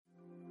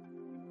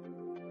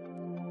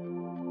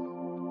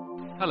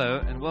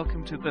Hello and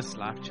welcome to this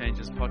Life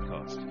Changes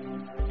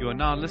podcast. You are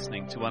now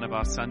listening to one of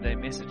our Sunday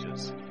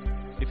messages.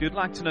 If you'd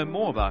like to know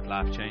more about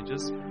Life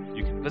Changes,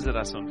 you can visit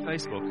us on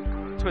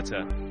Facebook,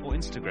 Twitter, or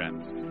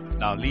Instagram.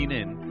 Now lean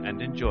in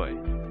and enjoy.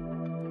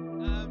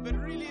 But it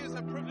really is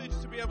a privilege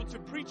to be able to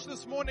preach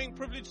this morning,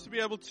 privilege to be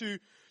able to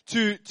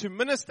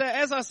minister.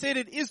 As I said,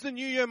 it is the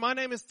new year. My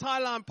name is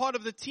Tyler. I'm part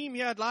of the team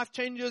here at Life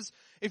Changes.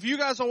 If you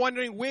guys are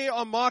wondering where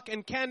are Mark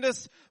and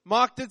Candace,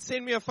 Mark did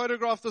send me a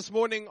photograph this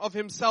morning of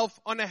himself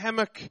on a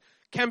hammock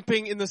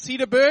camping in the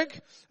Cedarburg.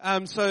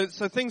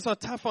 So things are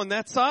tough on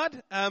that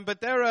side. But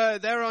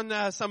they're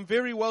on some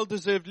very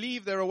well-deserved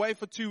leave. They're away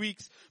for 2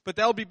 weeks, but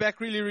they'll be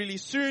back really, really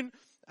soon.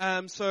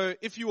 So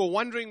if you were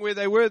wondering where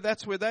they were,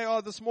 that's where they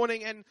are this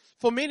morning. And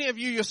for many of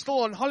you, you're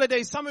still on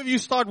holiday. Some of you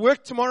start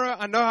work tomorrow.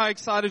 I know how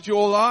excited you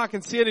all are. I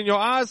can see it in your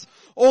eyes.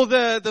 All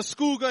the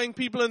school-going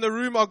people in the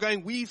room are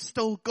going, we've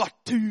still got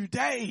 2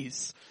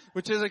 days,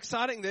 which is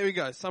exciting. There we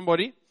go,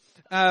 somebody.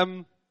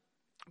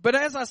 But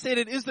as I said,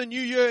 it is the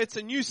new year. It's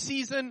a new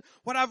season.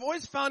 What I've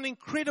always found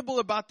incredible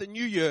about the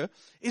new year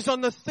is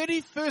on the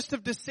 31st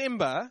of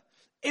December,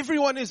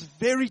 everyone is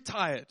very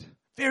tired.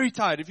 Very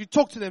tired. If you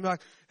talk to them,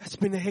 like, it's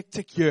been a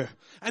hectic year.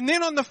 And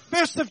then on the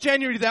 1st of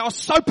January, they are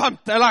so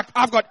pumped. They're like,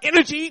 I've got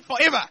energy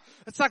forever.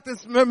 It's like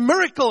this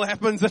miracle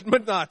happens at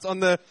midnight on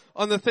the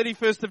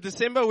 31st of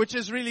December, which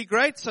is really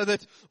great, so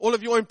that all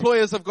of your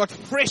employers have got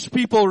fresh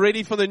people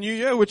ready for the new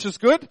year, which is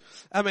good.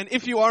 And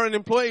if you are an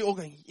employee, you're all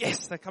going,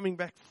 yes, they're coming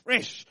back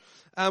fresh.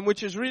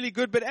 Which is really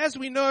good. But as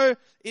we know,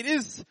 it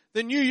is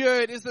the new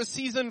year. It is the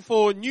season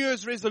for New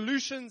Year's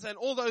resolutions and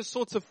all those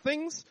sorts of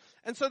things.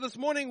 And so this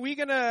morning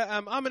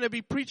I'm gonna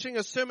be preaching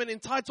a sermon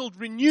entitled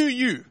Renew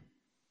You.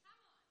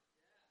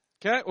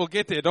 Okay, we'll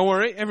get there. Don't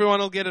worry. Everyone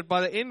will get it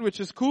by the end, which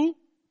is cool.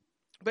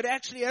 But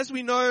actually, as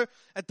we know,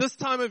 at this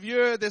time of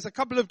year, there's a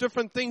couple of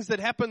different things that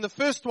happen. The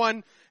first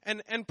one,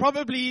 and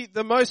probably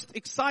the most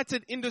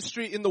excited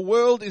industry in the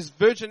world, is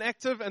Virgin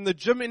Active and the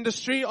gym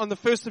industry on the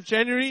 1st of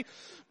January.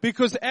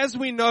 Because as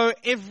we know,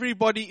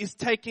 everybody is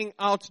taking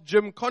out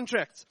gym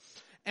contracts.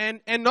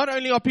 And not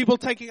only are people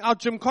taking out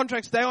gym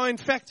contracts, they are in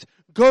fact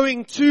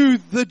going to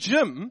the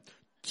gym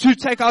to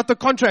take out the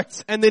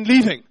contracts and then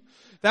leaving.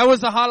 That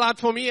was a highlight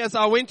for me as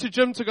I went to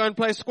gym to go and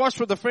play squash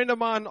with a friend of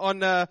mine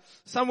on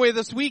somewhere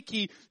this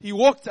week.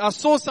 I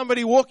saw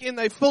somebody walk in,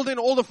 they filled in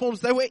all the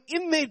forms. They were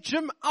in their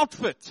gym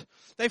outfit.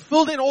 They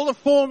filled in all the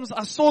forms.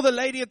 I saw the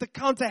lady at the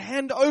counter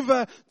hand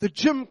over the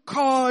gym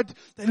card.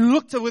 They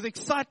looked with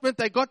excitement.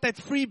 They got that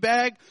free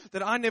bag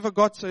that I never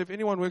got, so if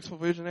anyone works for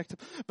Virgin Active.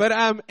 But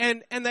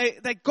and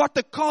they got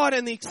the card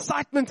and the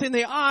excitement in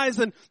their eyes,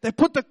 and they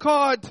put the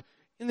card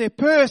in their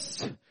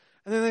purse, and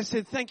then they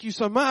said, thank you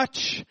so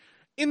much,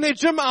 in their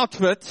gym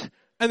outfit,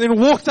 and then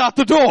walked out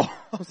the door.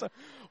 I was like,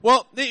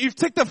 well, you've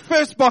ticked the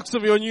first box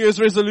of your New Year's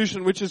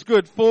resolution, which is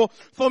good. For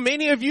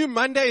many of you,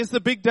 Monday is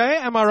the big day,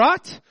 am I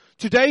right?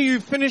 Today you're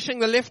finishing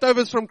the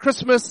leftovers from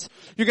Christmas.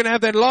 You're going to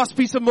have that last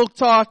piece of milk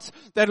tart,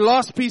 that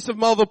last piece of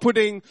malva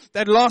pudding,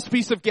 that last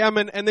piece of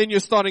gammon, and then you're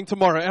starting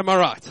tomorrow, am I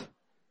right?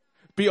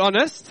 Be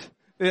honest.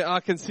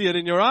 I can see it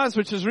in your eyes,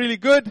 which is really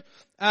good.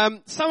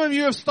 Some of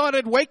you have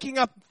started waking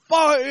up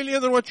far earlier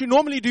than what you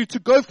normally do to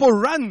go for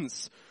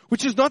runs,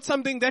 which is not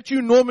something that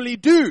you normally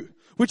do,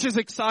 which is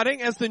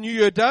exciting as the new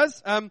year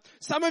does.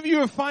 Some of you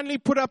have finally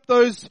put up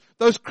those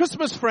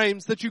Christmas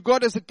frames that you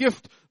got as a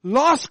gift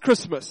last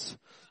Christmas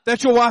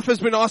that your wife has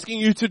been asking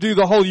you to do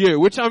the whole year,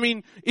 which I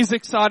mean is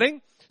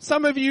exciting.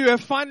 Some of you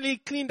have finally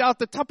cleaned out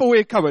the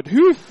Tupperware cupboard.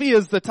 Who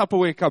fears the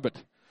Tupperware cupboard?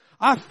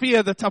 I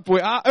fear the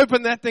Tupperware. I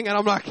open that thing and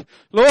I'm like,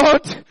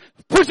 Lord,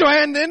 put your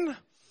hand in,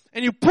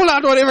 and you pull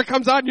out whatever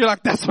comes out and you're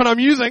like, that's what I'm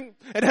using.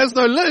 It has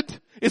no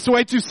lid. It's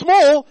way too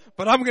small,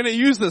 but I'm going to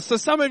use this. So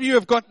some of you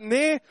have gotten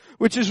there,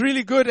 which is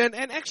really good. And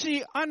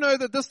actually, I know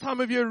that this time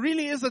of year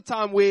really is a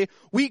time where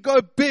we go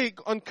big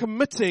on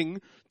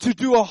committing to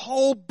do a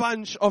whole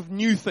bunch of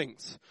new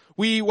things.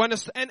 We want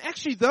to, and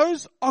actually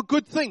those are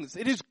good things.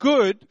 It is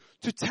good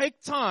to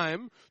take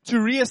time to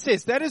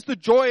reassess. That is the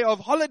joy of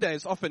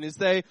holidays often, is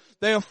they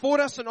afford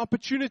us an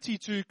opportunity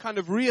to kind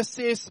of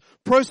reassess,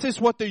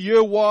 process what the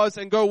year was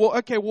and go, well,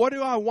 okay, what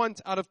do I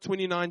want out of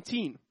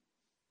 2019?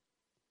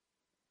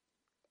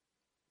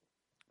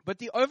 But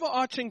the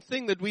overarching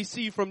thing that we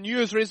see from New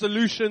Year's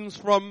resolutions,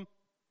 from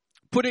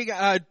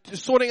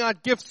sorting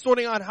out gifts,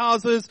 sorting out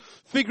houses,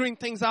 figuring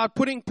things out,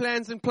 putting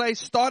plans in place,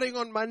 starting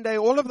on Monday,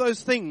 all of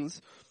those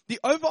things, the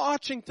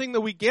overarching thing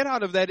that we get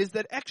out of that is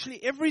that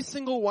actually every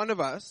single one of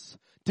us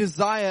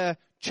desire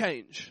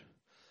change.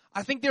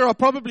 I think there are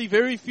probably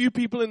very few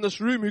people in this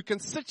room who can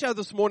sit here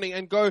this morning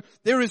and go,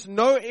 there is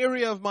no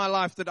area of my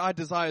life that I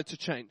desire to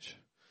change.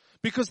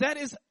 Because that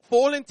is,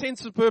 for all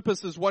intents and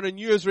purposes, what a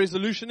New Year's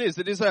resolution is.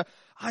 It is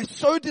I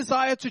so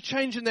desire to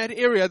change in that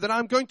area that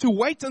I'm going to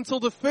wait until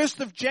the 1st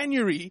of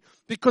January,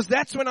 because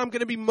that's when I'm going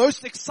to be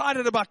most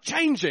excited about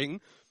changing,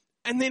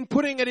 and then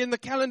putting it in the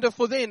calendar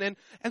for then.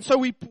 And so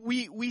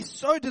we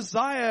so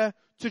desire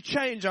to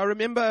change. I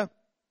remember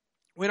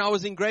when I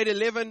was in grade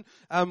 11,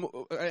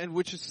 and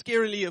which is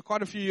scarily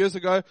quite a few years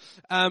ago,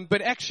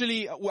 but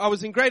actually I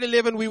was in grade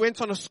 11, we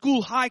went on a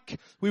school hike,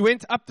 we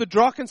went up the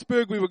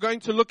Drakensberg, we were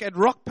going to look at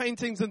rock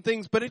paintings and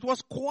things, but it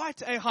was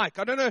quite a hike.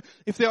 I don't know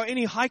if there are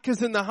any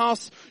hikers in the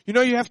house. You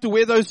know, you have to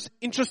wear those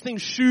interesting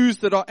shoes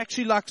that are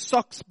actually like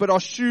socks, but are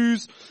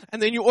shoes,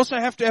 and then you also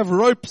have to have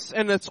ropes,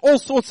 and it's all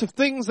sorts of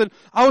things, and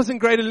I was in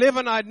grade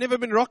 11, I had never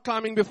been rock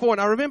climbing before, and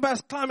I remember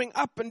us climbing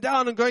up and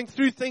down and going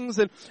through things,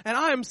 and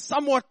I am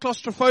somewhat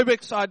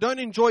claustrophobic, so I don't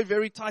enjoy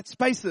very tight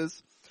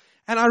spaces.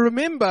 And I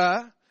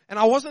remember, and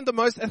I wasn't the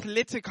most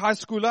athletic high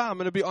schooler, I'm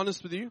going to be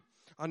honest with you.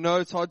 I know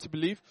it's hard to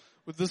believe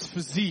with this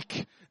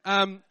physique.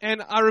 And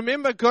I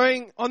remember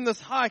going on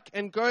this hike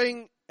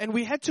and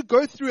we had to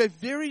go through a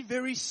very,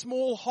 very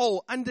small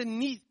hole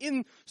underneath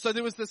so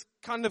there was this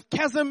kind of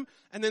chasm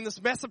and then this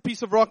massive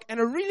piece of rock and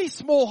a really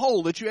small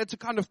hole that you had to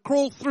kind of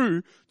crawl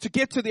through to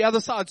get to the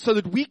other side so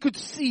that we could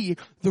see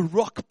the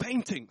rock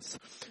paintings.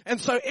 And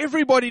so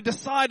everybody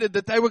decided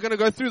that they were going to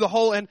go through the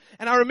hole, and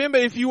I remember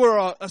if you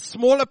were a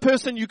smaller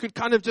person, you could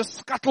kind of just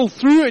scuttle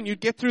through and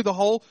you'd get through the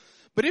hole.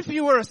 But if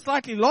you were a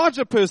slightly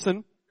larger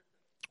person,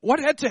 what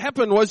had to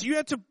happen was you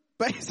had to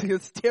basically,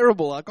 it's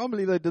terrible. I can't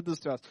believe they did this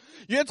to us.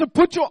 You had to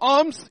put your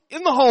arms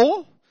in the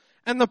hole,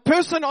 and the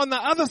person on the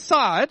other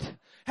side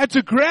had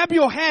to grab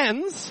your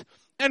hands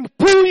and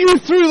pull you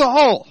through the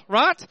hole,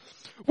 right?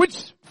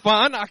 Which,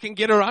 fine, I can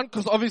get around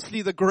because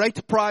obviously the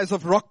great prize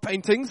of rock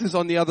paintings is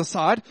on the other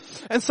side.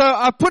 And so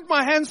I put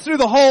my hands through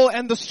the hole,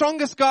 and the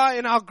strongest guy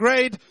in our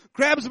grade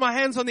grabs my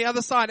hands on the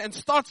other side and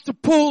starts to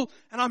pull,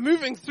 and I'm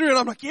moving through, and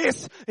I'm like,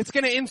 yes, it's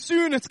going to end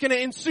soon, it's going to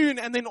end soon.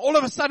 And then all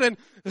of a sudden,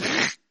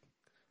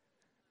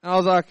 and I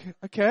was like,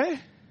 okay,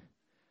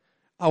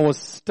 I was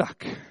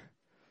stuck.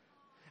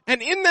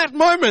 And in that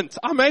moment,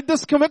 I made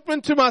this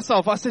commitment to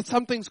myself. I said,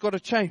 something's got to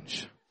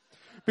change.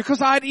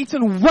 Because I had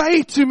eaten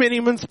way too many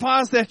mince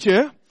pies that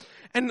year.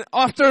 And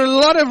after a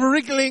lot of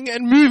wriggling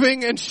and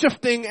moving and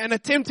shifting and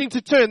attempting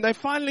to turn, they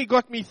finally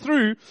got me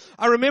through.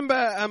 I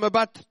remember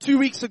about 2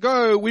 weeks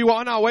ago, we were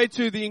on our way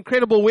to the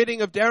incredible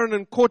wedding of Darren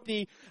and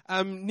Courtney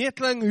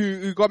Netling,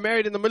 who got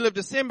married in the middle of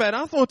December. And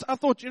I thought, I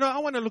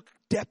want to look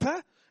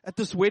dapper at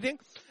this wedding.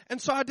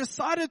 And so I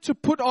decided to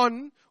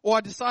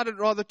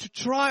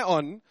try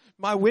on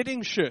my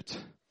wedding shirt.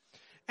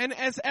 And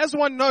as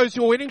one knows,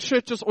 your wedding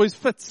shirt just always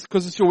fits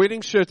because it's your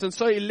wedding shirt. And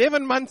so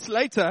 11 months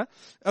later,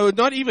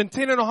 not even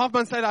 10 and a half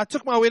months later, I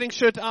took my wedding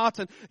shirt out.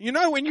 And you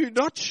know, when you're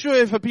not sure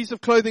if a piece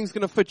of clothing is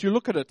going to fit, you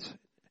look at it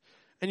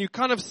and you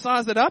kind of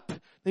size it up.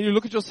 Then you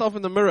look at yourself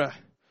in the mirror.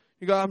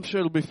 You go, I'm sure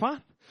it'll be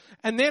fine.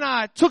 And then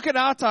I took it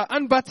out, I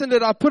unbuttoned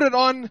it, I put it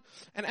on.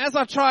 And as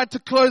I tried to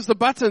close the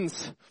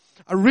buttons,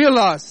 I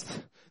realized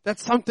that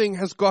something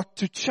has got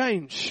to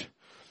change.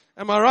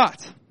 Am I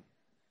right?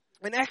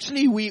 And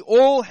actually, we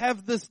all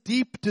have this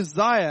deep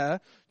desire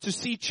to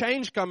see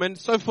change come. And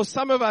so for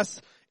some of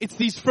us, it's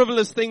these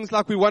frivolous things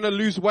like we want to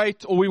lose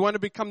weight, or we want to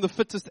become the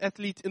fittest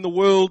athlete in the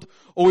world,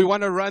 or we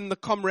want to run the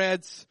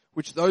Comrades,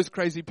 which those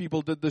crazy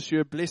people did this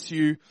year, bless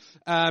you.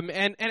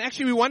 And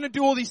actually we want to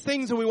do all these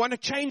things and we want to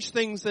change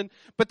things.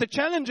 But the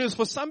challenge is,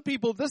 for some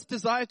people, this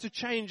desire to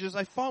change is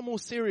a far more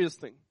serious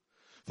thing.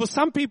 For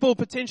some people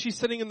potentially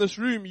sitting in this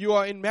room, you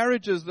are in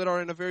marriages that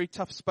are in a very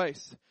tough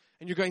space.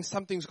 And you're going,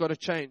 something's got to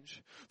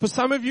change. For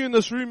some of you in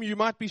this room, you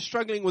might be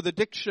struggling with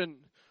addiction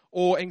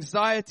or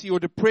anxiety or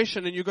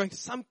depression, and you're going,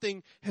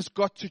 something has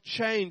got to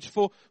change.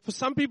 For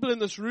some people in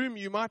this room,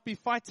 you might be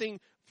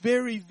fighting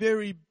very,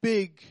 very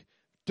big,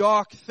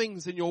 dark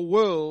things in your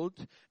world,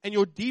 and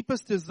your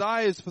deepest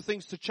desires for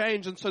things to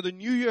change. And so the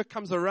new year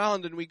comes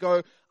around and we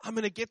go, I'm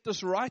going to get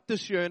this right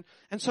this year.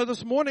 And so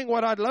this morning,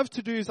 what I'd love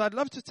to do is I'd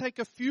love to take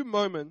a few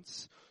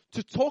moments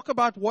to talk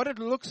about what it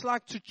looks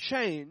like to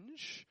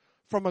change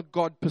from a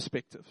God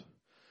perspective.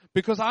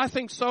 Because I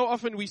think so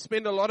often we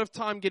spend a lot of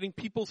time getting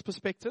people's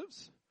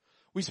perspectives.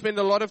 We spend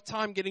a lot of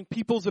time getting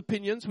people's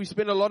opinions. We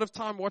spend a lot of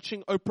time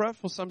watching Oprah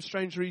for some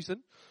strange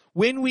reason.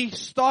 When we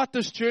start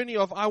this journey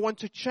of I want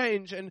to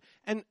change, and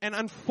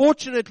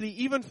unfortunately,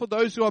 even for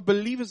those who are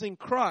believers in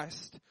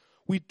Christ,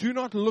 we do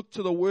not look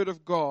to the Word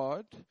of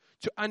God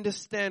to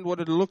understand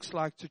what it looks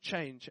like to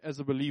change as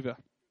a believer.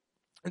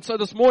 And so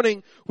this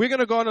morning, we're going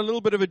to go on a little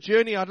bit of a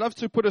journey. I'd love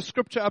to put a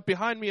scripture up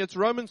behind me. It's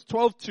Romans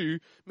 12:2.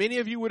 Many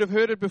of you would have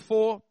heard it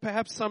before,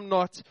 perhaps some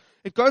not.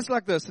 It goes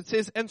like this. It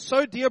says, and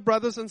so, dear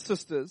brothers and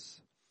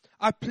sisters,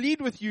 I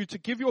plead with you to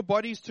give your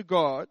bodies to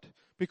God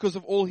because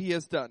of all He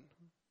has done.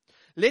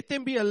 Let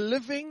them be a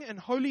living and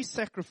holy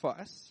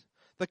sacrifice,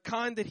 the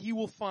kind that He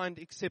will find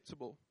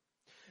acceptable.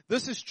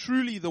 This is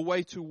truly the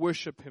way to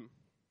worship Him.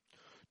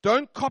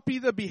 Don't copy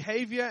the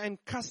behavior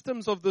and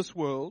customs of this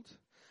world,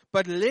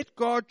 but let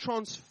God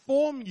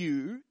transform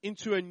you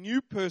into a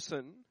new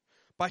person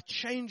by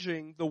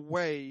changing the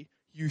way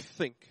you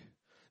think.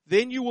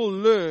 Then you will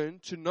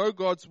learn to know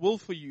God's will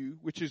for you,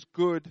 which is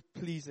good,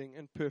 pleasing,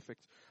 and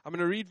perfect. I'm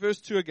going to read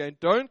verse 2 again.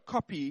 Don't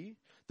copy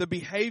the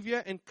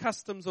behavior and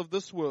customs of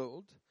this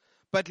world,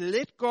 but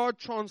let God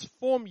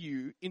transform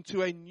you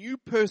into a new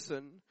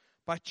person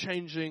by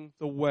changing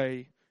the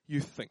way you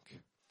think.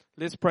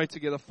 Let's pray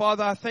together.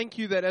 Father, I thank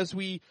you that as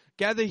we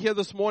gather here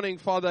this morning,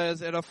 Father,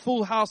 as at a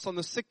full house on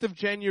the 6th of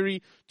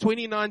January,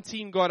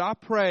 2019, God, I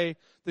pray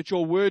that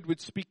your word would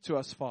speak to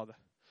us, Father.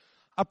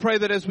 I pray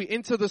that as we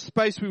enter this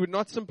space, we would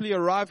not simply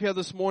arrive here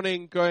this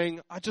morning going,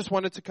 I just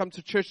wanted to come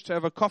to church to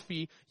have a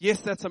coffee.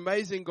 Yes, that's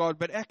amazing, God,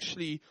 but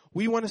actually,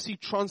 we want to see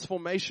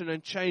transformation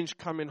and change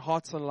come in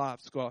hearts and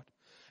lives, God.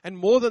 And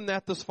more than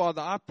that,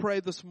 Father, I pray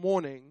this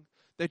morning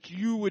that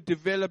you would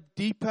develop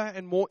deeper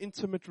and more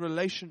intimate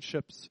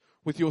relationships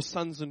with your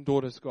sons and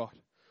daughters, God.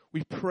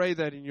 We pray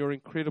that in your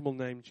incredible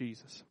name,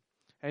 Jesus.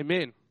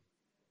 Amen.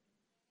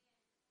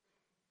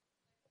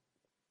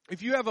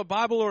 If you have a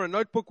Bible or a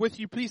notebook with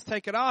you, please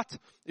take it out.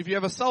 If you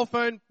have a cell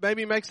phone,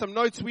 maybe make some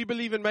notes. We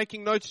believe in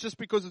making notes just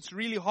because it's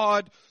really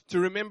hard to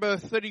remember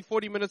 30,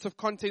 40 minutes of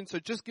content, so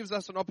it just gives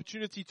us an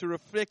opportunity to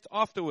reflect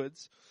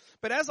afterwards.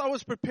 But as I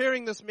was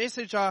preparing this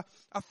message, I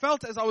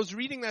felt as I was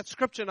reading that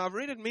scripture, and I've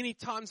read it many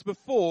times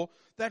before,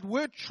 that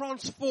word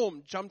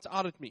transform jumped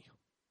out at me.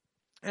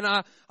 And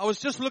I was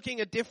just looking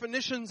at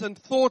definitions and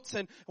thoughts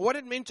and what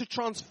it meant to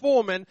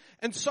transform.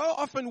 And so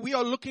often we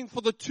are looking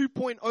for the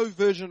 2.0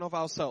 version of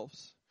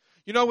ourselves.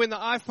 You know, when the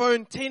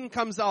iPhone 10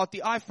 comes out,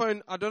 the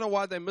iPhone, I don't know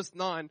why they missed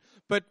 9,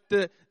 but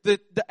the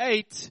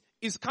 8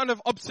 is kind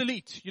of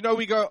obsolete. You know,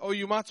 we go, oh,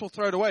 you might as well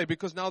throw it away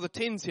because now the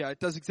 10's here. It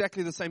does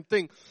exactly the same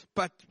thing,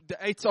 but the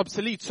 8's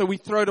obsolete, so we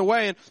throw it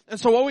away. And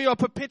so what we are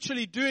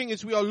perpetually doing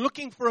is we are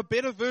looking for a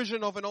better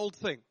version of an old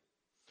thing.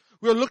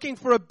 We're looking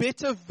for a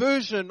better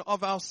version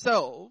of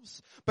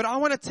ourselves. But I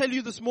want to tell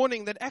you this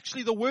morning that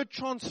actually the word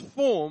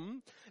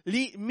transform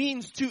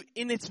means to,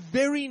 in its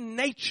very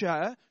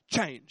nature,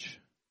 change.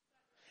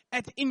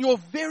 In your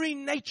very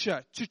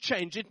nature to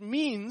change. It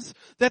means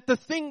that the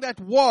thing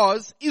that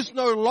was is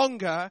no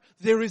longer,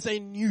 there is a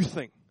new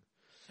thing.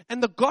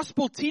 And the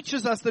gospel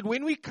teaches us that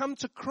when we come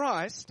to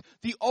Christ,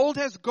 the old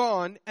has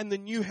gone and the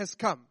new has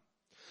come.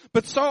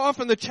 But so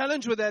often the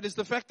challenge with that is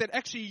the fact that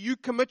actually you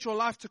commit your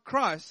life to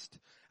Christ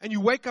and you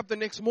wake up the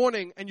next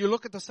morning and you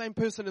look at the same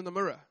person in the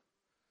mirror.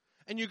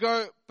 And you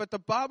go, but the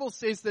Bible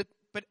says that,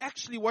 but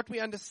actually what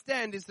we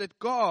understand is that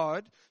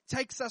God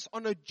takes us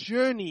on a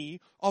journey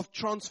of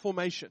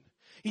transformation.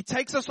 He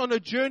takes us on a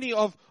journey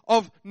of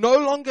no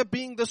longer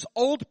being this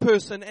old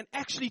person and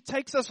actually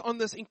takes us on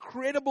this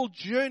incredible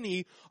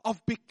journey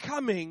of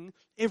becoming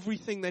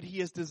everything that He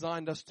has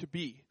designed us to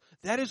be.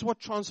 That is what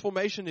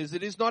transformation is.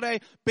 It is not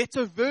a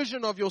better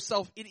version of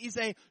yourself. It is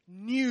a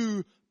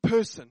new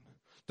person.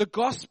 The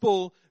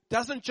gospel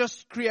doesn't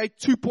just create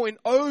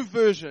 2.0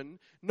 version.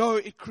 No,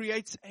 it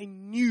creates a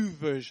new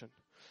version.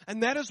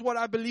 And that is what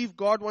I believe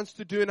God wants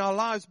to do in our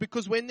lives,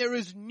 because when there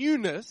is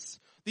newness,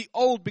 the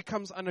old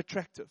becomes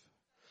unattractive.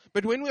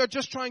 But when we are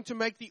just trying to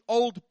make the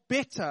old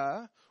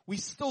better, we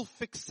still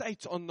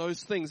fixate on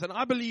those things. And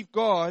I believe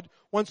God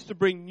wants to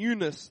bring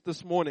newness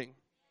this morning.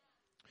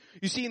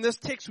 You see, in this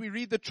text we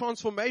read that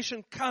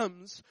transformation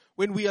comes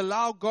when we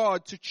allow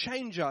God to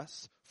change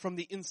us from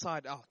the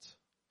inside out.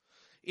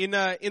 In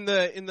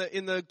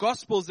the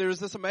Gospels, there is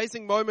this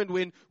amazing moment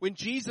when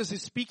Jesus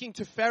is speaking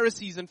to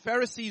Pharisees, and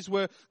Pharisees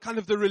were kind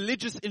of the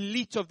religious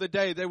elite of the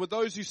day. They were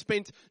those who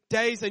spent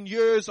days and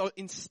years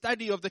in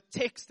study of the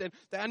text, and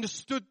they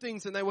understood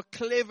things, and they were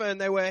clever,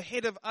 and they were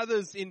ahead of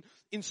others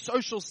in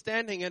social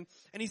standing. And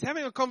he's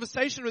having a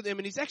conversation with them,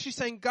 and he's actually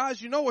saying,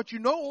 guys, you know what? You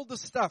know all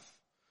this stuff,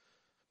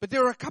 but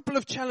there are a couple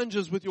of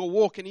challenges with your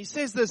walk. And he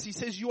says this, he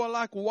says, you are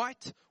like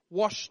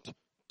whitewashed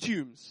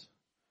tombs.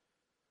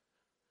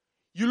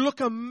 You look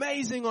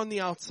amazing on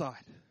the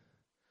outside,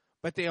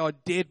 but there are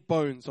dead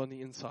bones on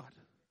the inside.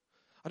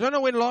 I don't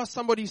know when last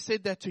somebody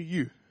said that to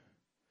you,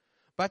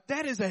 but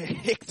that is a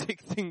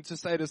hectic thing to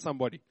say to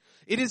somebody.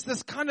 It is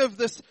this kind of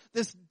this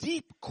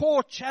deep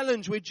core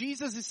challenge where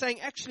Jesus is saying,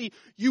 actually,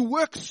 you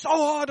work so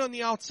hard on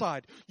the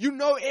outside. You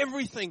know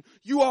everything.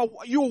 You're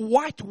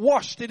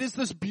whitewashed. It is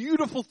this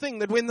beautiful thing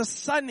that when the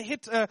sun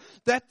hit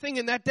that thing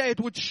in that day, it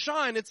would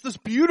shine. It's this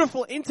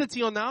beautiful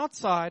entity on the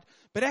outside,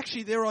 but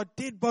actually there are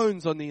dead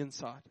bones on the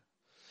inside.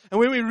 And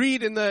when we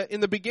read in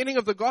the beginning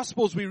of the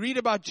Gospels, we read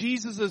about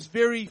Jesus'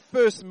 very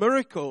first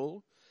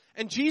miracle.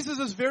 And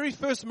Jesus' very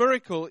first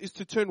miracle is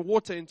to turn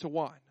water into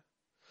wine.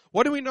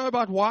 What do we know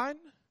about wine?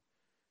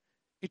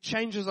 It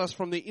changes us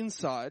from the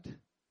inside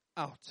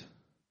out.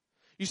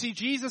 You see,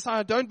 Jesus,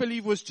 I don't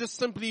believe, was just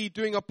simply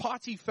doing a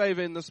party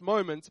favor in this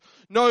moment.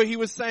 No, He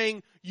was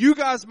saying, you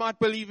guys might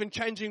believe in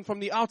changing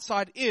from the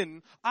outside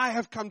in. I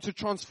have come to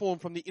transform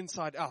from the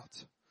inside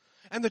out.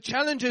 And the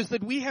challenge is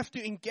that we have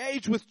to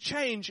engage with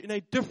change in a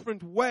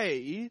different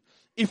way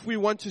if we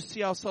want to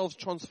see ourselves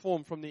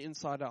transform from the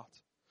inside out.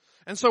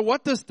 And so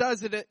what this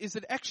does is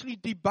it actually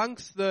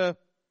debunks the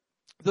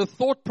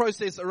thought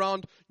process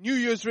around New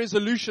Year's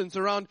resolutions,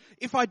 around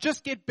if I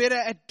just get better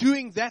at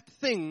doing that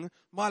thing,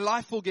 my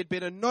life will get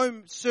better.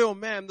 No, sir or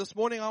ma'am, this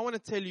morning I want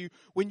to tell you,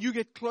 when you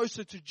get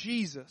closer to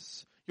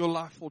Jesus, your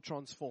life will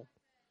transform.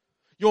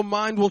 Your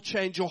mind will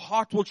change, your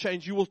heart will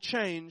change, you will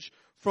change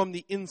from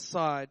the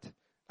inside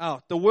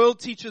out. The world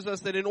teaches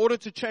us that in order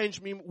to change,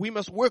 we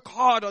must work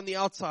hard on the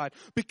outside,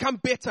 become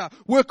better,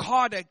 work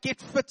harder, get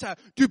fitter,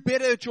 do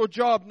better at your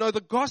job. No, the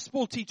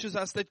gospel teaches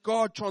us that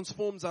God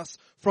transforms us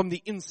from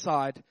the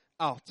inside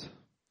out.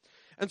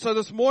 And so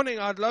this morning,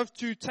 I'd love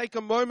to take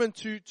a moment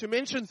to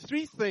mention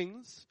 3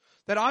 things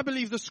that I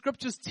believe the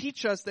scriptures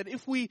teach us that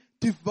if we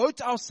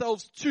devote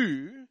ourselves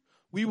to,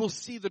 we will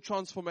see the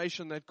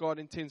transformation that God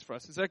intends for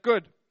us. Is that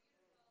good?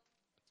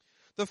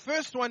 The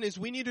first one is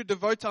we need to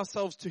devote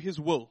ourselves to His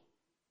will.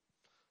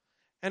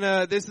 And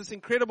there's this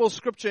incredible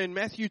scripture in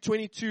Matthew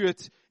 22.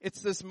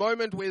 It's this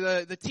moment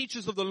where the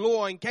teachers of the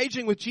law are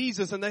engaging with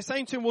Jesus, and they're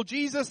saying to Him, well,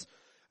 Jesus,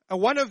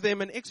 one of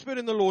them, an expert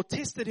in the law,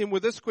 tested Him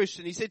with this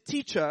question. He said,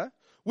 Teacher,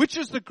 which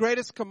is the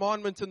greatest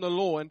commandment in the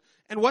law?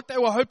 And what they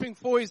were hoping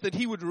for is that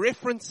He would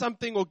reference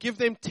something or give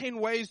them 10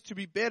 ways to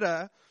be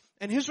better.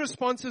 And His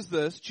response is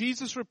this.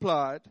 Jesus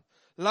replied,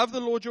 love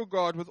the Lord your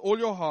God with all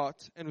your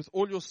heart and with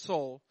all your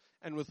soul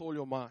and with all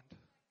your mind.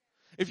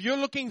 If you're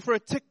looking for a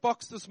tick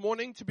box this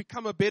morning to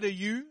become a better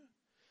you,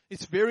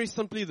 it's very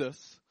simply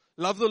this.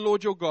 Love the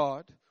Lord your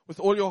God with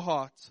all your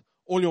heart,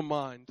 all your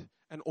mind,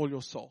 and all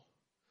your soul.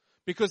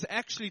 Because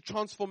actually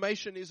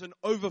transformation is an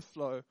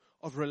overflow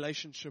of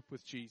relationship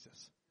with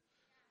Jesus.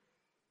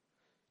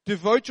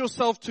 Devote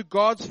yourself to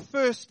God's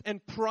first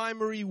and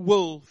primary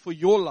will for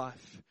your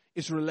life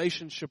is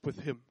relationship with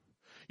Him.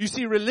 You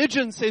see,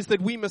 religion says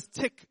that we must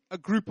tick a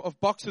group of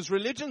boxes.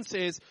 Religion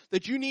says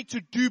that you need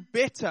to do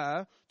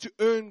better to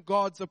earn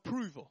God's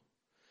approval.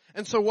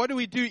 And so what do?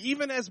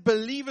 Even as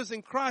believers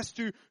in Christ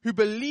who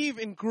believe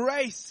in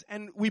grace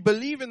and we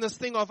believe in this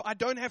thing of I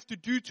don't have to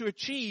do to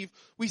achieve,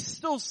 we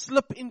still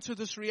slip into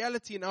this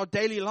reality in our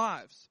daily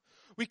lives.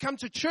 We come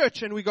to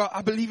church and we go,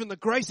 I believe in the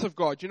grace of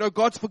God. You know,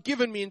 God's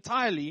forgiven me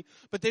entirely,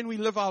 but then we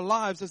live our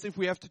lives as if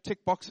we have to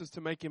tick boxes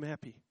to make Him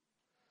happy.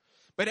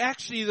 But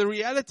actually, the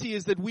reality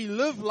is that we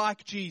live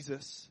like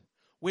Jesus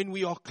when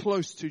we are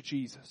close to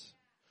Jesus.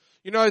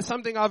 You know,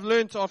 something I've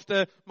learned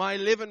after my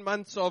 11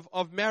 months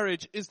of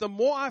marriage is the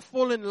more I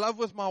fall in love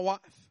with my wife,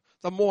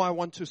 the more I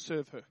want to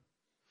serve her.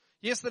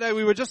 Yesterday,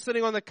 we were just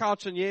sitting on the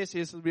couch, and yes,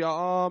 it'll be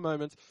our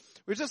moment.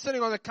 We were just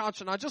sitting on the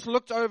couch, and I just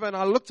looked over, and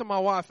I looked at my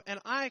wife, and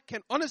I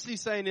can honestly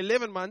say in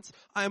 11 months,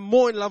 I am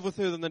more in love with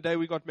her than the day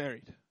we got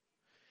married.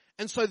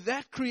 And so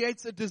that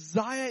creates a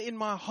desire in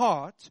my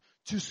heart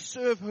to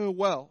serve her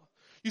well.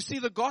 You see,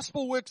 the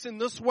gospel works in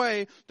this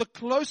way. The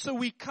closer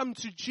we come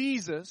to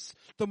Jesus,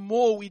 the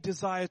more we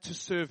desire to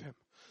serve Him.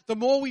 The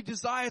more we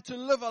desire to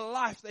live a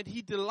life that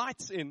He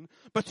delights in.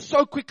 But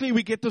so quickly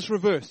we get this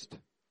reversed.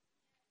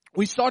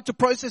 We start to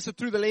process it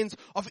through the lens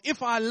of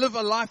if I live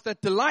a life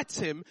that delights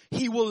Him,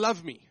 He will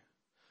love me.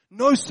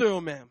 No, sir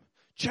or ma'am.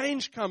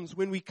 Change comes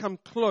when we come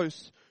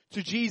close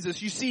to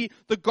Jesus. You see,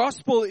 the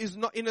gospel is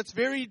not, in its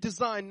very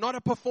design, not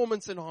a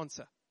performance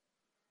enhancer.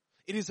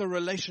 It is a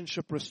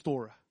relationship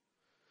restorer.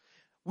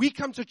 We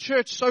come to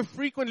church so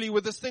frequently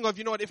with this thing of,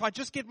 you know what, if I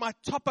just get my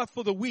top up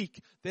for the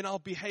week, then I'll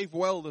behave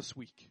well this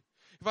week.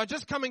 If I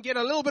just come and get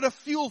a little bit of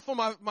fuel for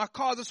my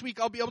car this week,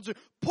 I'll be able to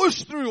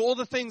push through all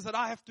the things that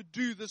I have to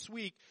do this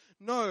week.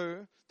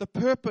 No, the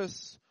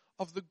purpose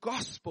of the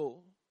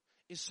gospel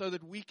is so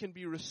that we can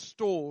be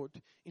restored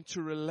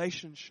into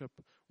relationship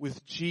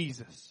with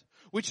Jesus.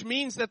 Which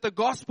means that the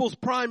gospel's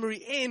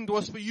primary end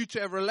was for you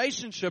to have a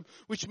relationship,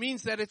 which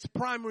means that its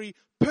primary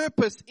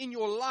purpose in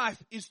your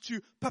life is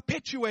to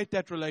perpetuate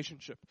that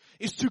relationship,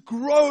 is to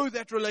grow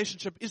that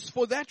relationship, is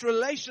for that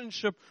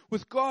relationship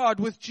with God,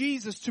 with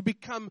Jesus, to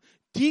become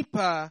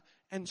deeper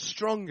and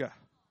stronger.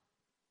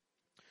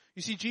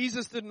 You see,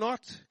 Jesus did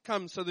not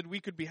come so that we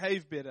could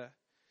behave better.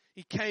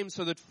 He came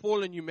so that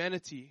fallen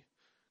humanity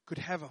could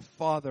have a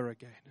father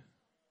again.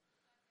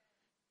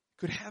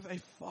 Could have a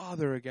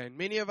father again.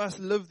 Many of us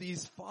live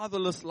these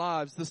fatherless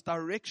lives, this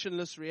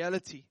directionless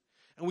reality.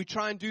 And we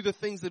try and do the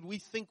things that we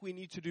think we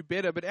need to do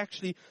better. But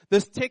actually,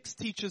 this text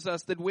teaches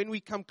us that when we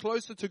come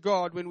closer to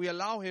God, when we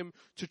allow Him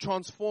to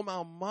transform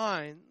our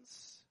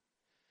minds,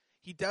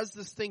 He does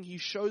this thing. He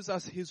shows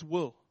us His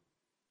will.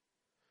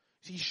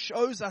 He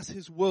shows us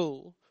His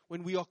will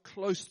when we are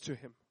close to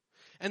Him.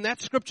 And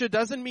that scripture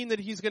doesn't mean that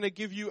He's going to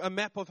give you a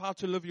map of how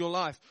to live your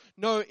life.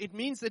 No, it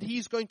means that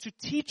He's going to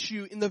teach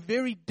you in the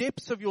very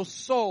depths of your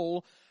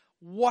soul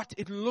what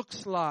it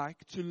looks like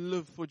to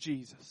live for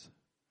Jesus.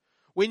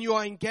 When you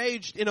are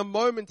engaged in a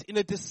moment, in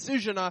a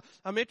decision. I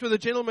met with a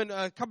gentleman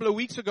a couple of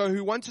weeks ago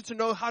who wanted to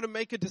know how to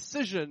make a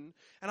decision.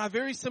 And I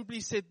very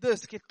simply said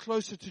this, get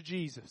closer to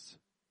Jesus.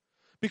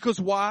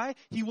 Because why?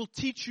 He will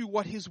teach you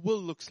what His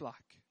will looks like.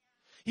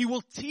 He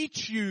will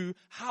teach you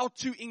how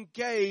to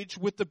engage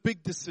with the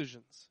big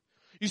decisions.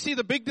 You see,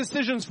 the big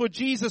decisions for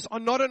Jesus are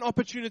not an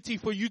opportunity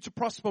for you to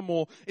prosper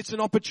more. It's an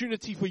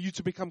opportunity for you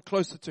to become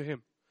closer to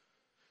Him.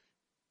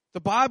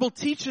 The Bible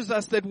teaches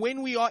us that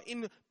when we are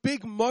in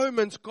big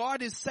moments,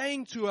 God is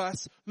saying to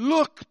us,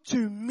 look to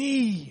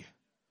me.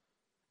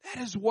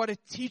 That is what it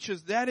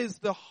teaches. That is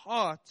the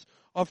heart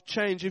of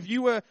change. If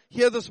you were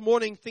here this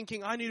morning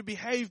thinking, I need to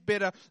behave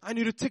better, I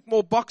need to tick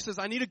more boxes,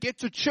 I need to get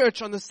to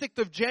church on the 6th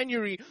of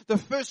January, the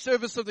first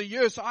service of the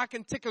year, so I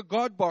can tick a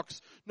God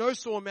box. No,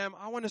 sir, ma'am,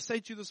 I want to say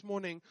to you this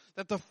morning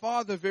that the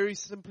Father very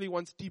simply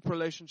wants deep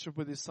relationship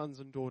with His sons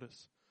and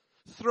daughters.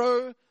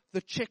 Throw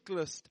the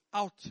checklist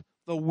out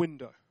the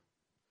window.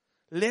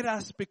 Let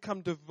us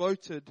become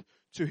devoted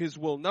to His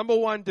will. Number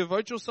 1,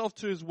 devote yourself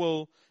to His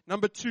will.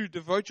 Number 2,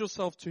 devote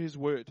yourself to His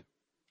word.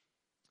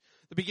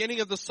 The beginning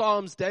of the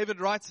Psalms, David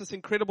writes this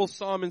incredible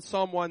psalm in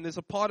Psalm 1. There's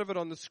a part of it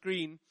on the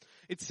screen.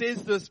 It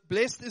says this,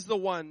 blessed is the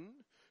one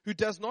who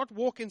does not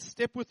walk in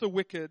step with the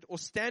wicked, or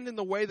stand in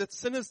the way that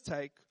sinners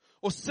take,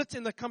 or sit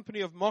in the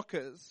company of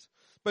mockers,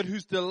 but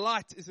whose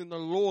delight is in the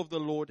law of the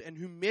Lord, and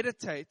who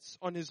meditates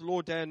on His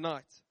law day and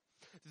night.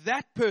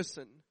 That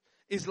person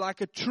is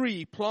like a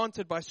tree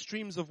planted by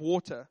streams of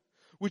water,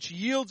 which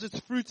yields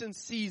its fruit in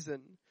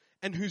season,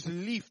 and whose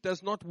leaf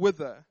does not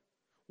wither.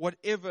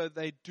 Whatever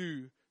they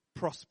do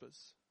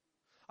prospers.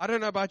 I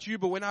don't know about you,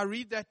 but when I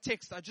read that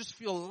text, I just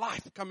feel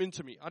life come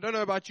into me. I don't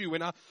know about you.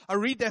 When I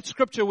read that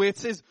scripture where it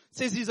says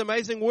these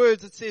amazing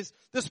words, it says,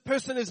 this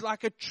person is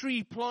like a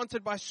tree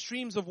planted by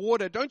streams of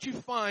water. Don't you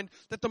find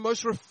that the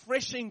most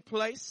refreshing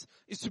place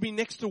is to be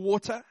next to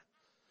water?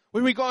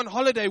 When we go on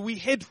holiday, we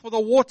head for the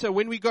water.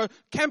 When we go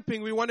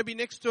camping, we want to be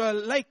next to a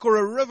lake or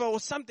a river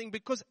or something,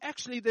 because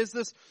actually there's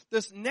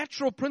this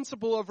natural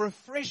principle of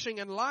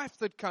refreshing and life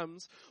that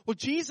comes. Well,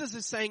 Jesus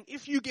is saying,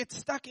 if you get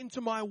stuck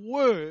into my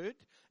word,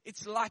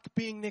 it's like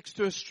being next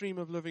to a stream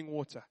of living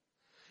water.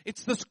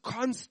 It's this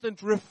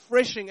constant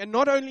refreshing. And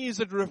not only is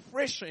it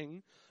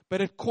refreshing,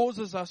 but it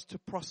causes us to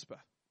prosper.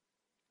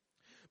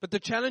 But the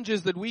challenge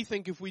is that we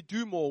think if we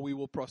do more, we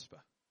will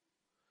prosper.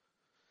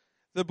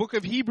 The book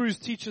of Hebrews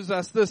teaches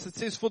us this. It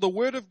says, for the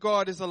word of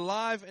God is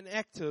alive and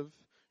active,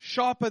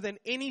 sharper than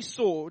any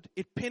sword.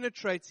 It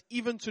penetrates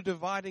even to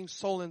dividing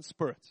soul and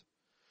spirit.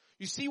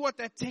 You see what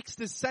that text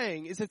is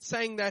saying? Is it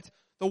saying that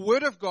the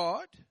word of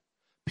God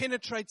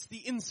penetrates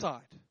the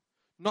inside,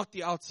 not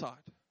the outside?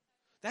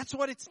 That's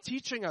what it's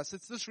teaching us.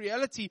 It's this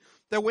reality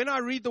that when I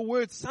read the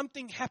word,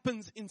 something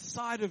happens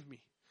inside of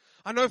me.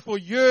 I know for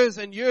years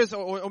and years,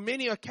 or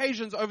many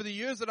occasions over the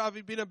years that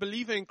I've been a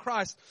believer in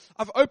Christ,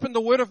 I've opened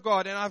the Word of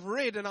God and I've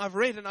read and I've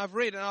read and I've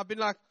read and I've been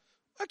like,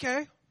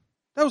 okay,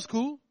 that was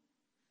cool.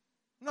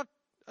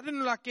 I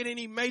didn't get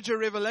any major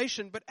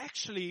revelation, but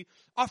actually,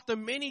 after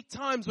many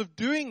times of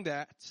doing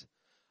that,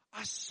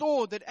 I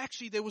saw that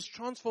actually there was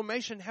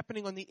transformation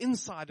happening on the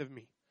inside of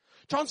me.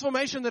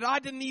 Transformation that I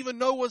didn't even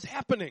know was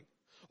happening.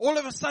 All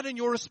of a sudden,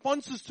 your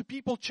responses to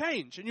people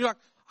change. And you're like,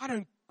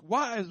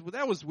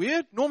 that was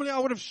weird. Normally I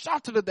would have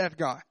shouted at that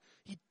guy.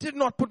 He did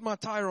not put my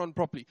tire on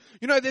properly.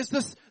 You know, there's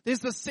this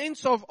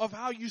sense of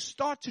how you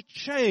start to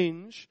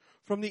change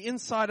from the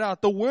inside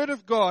out. The Word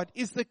of God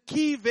is the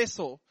key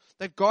vessel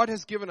that God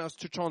has given us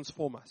to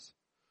transform us.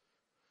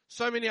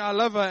 I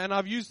love her, and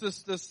I've used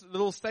this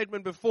little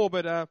statement before,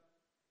 but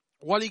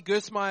Wally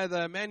Gersmeyer,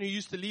 the man who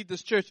used to lead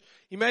this church,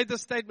 he made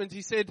this statement.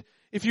 He said,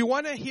 if you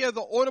want to hear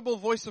the audible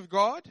voice of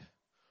God,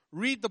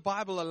 read the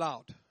Bible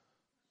aloud.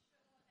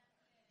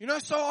 You know,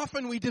 so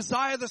often we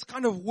desire this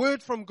kind of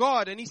word from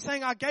God, and He's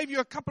saying, I gave you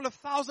a couple of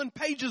 1,000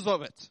 pages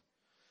of it.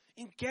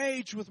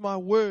 Engage with my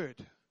word.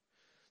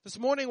 This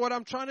morning, what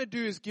I'm trying to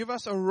do is give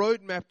us a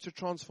roadmap to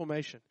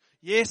transformation.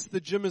 Yes,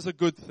 the gym is a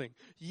good thing.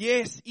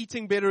 Yes,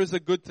 eating better is a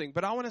good thing.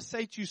 But I want to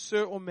say to you,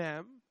 sir or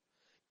ma'am,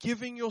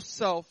 giving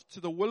yourself to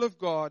the will of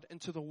God and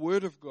to the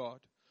word of God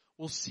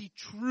will see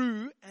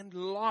true and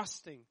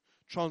lasting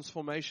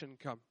transformation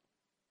come.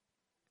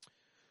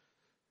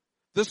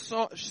 This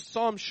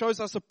psalm shows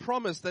us a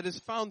promise that is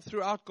found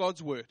throughout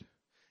God's word.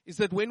 Is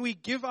that when we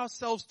give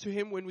ourselves to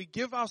Him, when we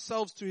give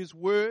ourselves to His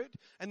word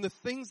and the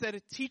things that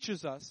it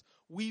teaches us,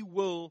 we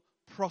will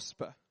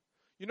prosper.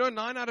 You know,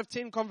 9 out of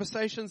 10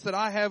 conversations that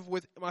I have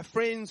with my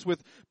friends,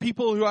 with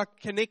people who I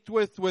connect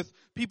with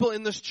people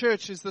in this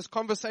church, is this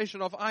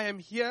conversation of I am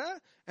here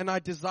and I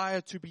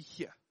desire to be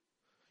here.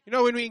 You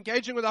know, when we're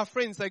engaging with our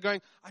friends, they're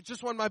going, I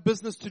just want my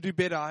business to do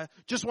better. I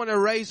just want a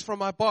raise from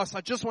my boss.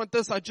 I just want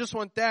this. I just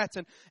want that.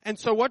 And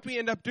so what we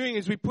end up doing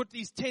is we put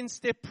these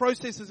 10-step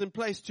processes in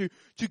place to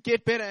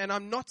get better. And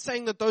I'm not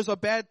saying that those are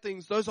bad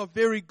things. Those are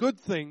very good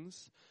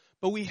things.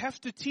 But we have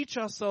to teach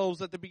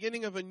ourselves at the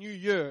beginning of a new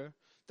year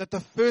that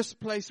the first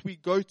place we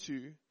go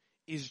to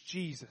is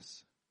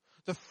Jesus.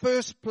 The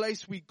first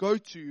place we go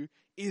to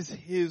is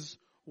His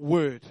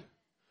word.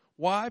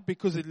 Why?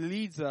 Because it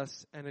leads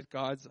us and it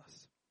guides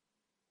us.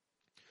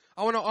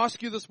 I want to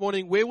ask you this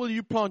morning, where will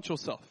you plant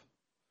yourself?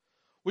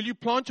 Will you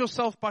plant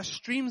yourself by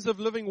streams of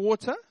living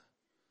water?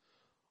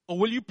 Or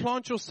will you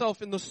plant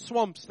yourself in the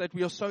swamps that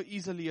we are so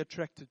easily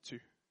attracted to?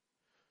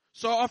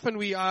 So often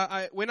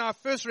when I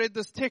first read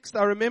this text,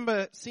 I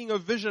remember seeing a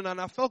vision,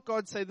 and I felt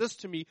God say this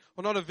to me.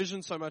 Well, not a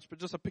vision so much, but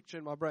just a picture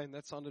in my brain.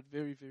 That sounded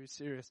very, very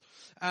serious.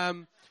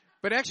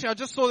 But actually, I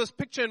just saw this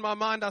picture in my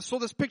mind. I saw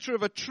this picture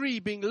of a tree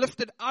being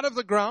lifted out of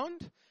the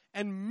ground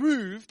and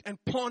moved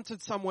and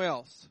planted somewhere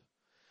else.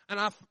 And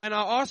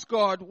I asked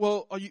God,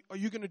 well, are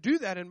you going to do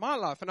that in my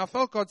life? And I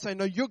felt God say,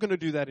 no, you're going to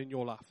do that in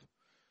your life.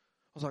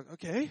 I was like,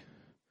 okay,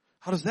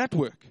 how does that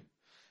work?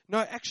 No,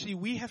 actually,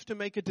 we have to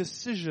make a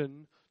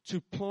decision to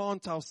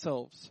plant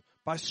ourselves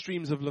by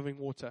streams of living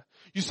water.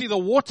 You see, the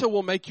water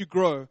will make you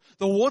grow.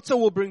 The water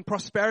will bring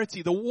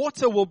prosperity. The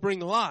water will bring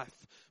life.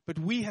 But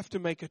we have to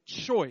make a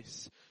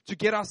choice to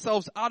get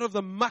ourselves out of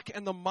the muck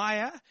and the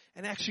mire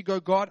and actually go,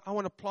 God, I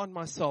want to plant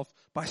myself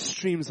by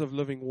streams of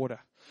living water.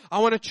 I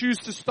want to choose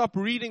to stop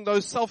reading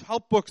those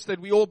self-help books that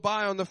we all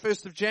buy on the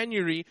 1st of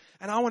January,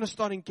 and I want to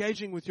start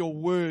engaging with your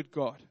word,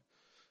 God.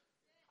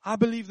 I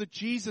believe that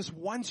Jesus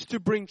wants to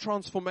bring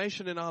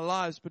transformation in our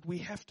lives, but we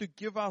have to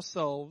give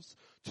ourselves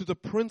to the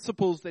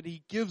principles that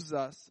He gives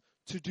us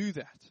to do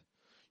that.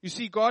 You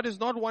see, God is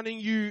not wanting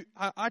you,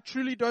 I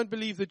truly don't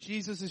believe that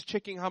Jesus is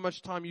checking how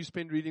much time you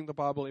spend reading the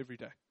Bible every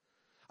day.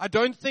 I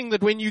don't think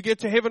that when you get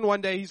to heaven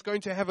one day, He's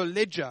going to have a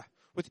ledger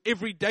with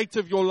every date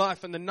of your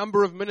life and the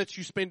number of minutes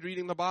you spend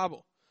reading the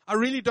Bible. I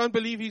really don't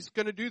believe He's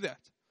going to do that.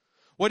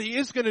 What He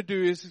is going to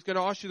do is He's going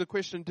to ask you the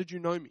question, did you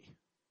know me?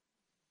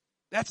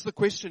 That's the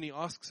question He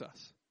asks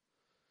us.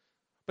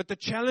 But the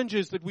challenge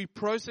is that we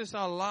process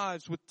our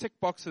lives with tick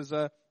boxes.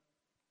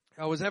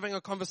 I was having a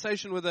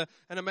conversation with an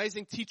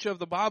amazing teacher of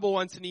the Bible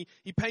once, and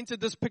he painted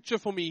this picture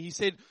for me. He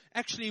said,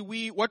 actually,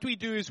 what we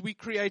do is we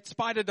create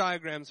spider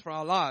diagrams for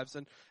our lives.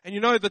 And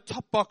you know, the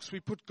top box, we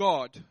put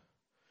God.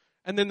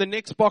 And then the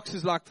next box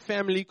is like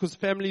family, because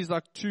family is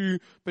like 2.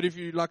 But if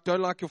you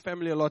don't like your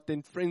family a lot,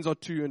 then friends are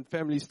 2 and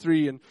family's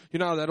 3. And you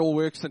know how that all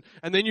works.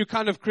 And then you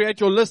kind of create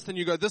your list and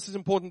you go, this is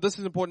important, this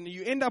is important. And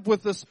you end up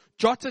with this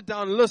jotted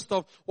down list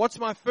of what's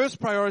my first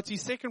priority,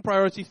 second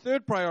priority,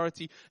 third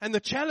priority. And the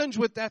challenge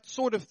with that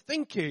sort of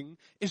thinking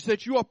is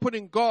that you are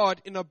putting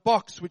God in a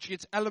box which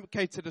gets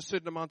allocated a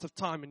certain amount of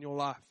time in your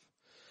life.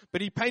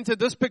 But he painted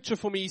this picture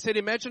for me. He said,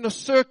 imagine a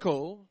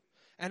circle,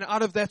 and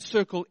out of that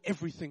circle,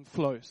 everything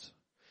flows.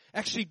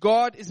 Actually,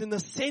 God is in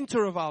the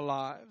center of our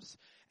lives,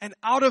 and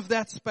out of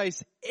that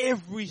space,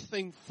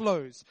 everything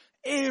flows.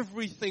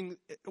 Everything,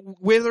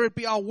 whether it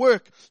be our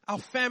work, our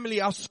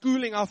family, our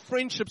schooling, our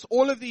friendships,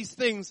 all of these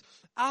things,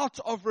 out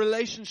of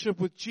relationship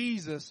with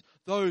Jesus,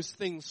 those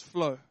things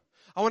flow.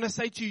 I want to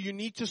say to you, you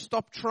need to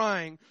stop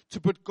trying to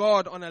put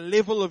God on a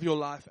level of your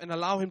life and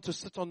allow Him to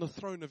sit on the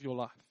throne of your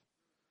life.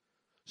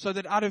 So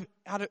that out of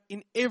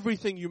in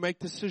everything you make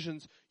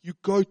decisions, you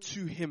go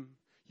to Him.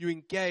 You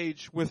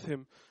engage with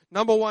Him.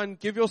 Number 1,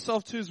 give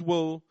yourself to His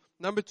will.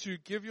 Number 2,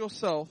 give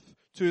yourself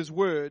to His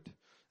word.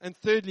 And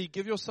thirdly,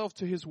 give yourself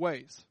to His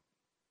ways.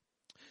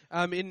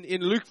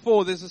 In Luke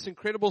 4, there's this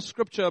incredible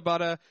scripture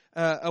about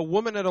a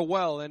woman at a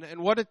well.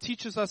 And what it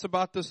teaches us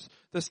about this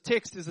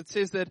text is it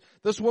says that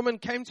this woman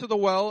came to the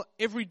well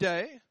every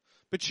day,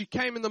 but she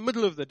came in the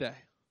middle of the day.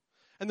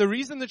 And the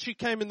reason that she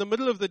came in the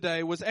middle of the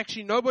day was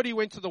actually nobody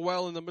went to the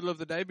well in the middle of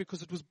the day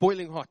because it was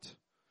boiling hot.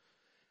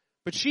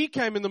 But she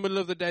came in the middle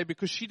of the day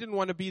because she didn't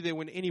want to be there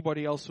when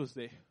anybody else was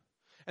there.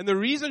 And the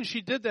reason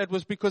she did that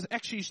was because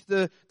actually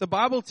the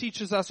Bible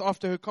teaches us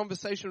after her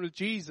conversation with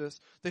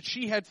Jesus that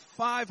she had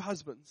 5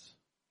 husbands,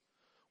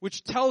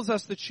 which tells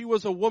us that she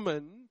was a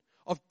woman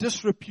of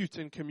disrepute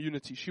in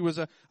community. She was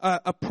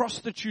a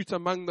prostitute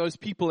among those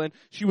people, and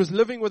she was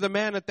living with a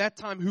man at that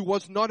time who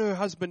was not her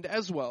husband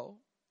as well.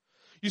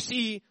 You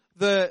see,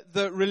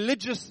 the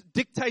religious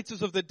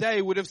dictators of the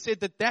day would have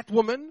said that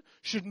woman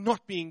should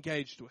not be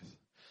engaged with.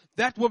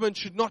 That woman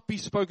should not be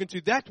spoken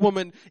to. That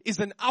woman is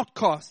an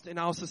outcast in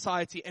our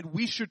society, and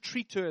we should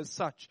treat her as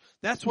such.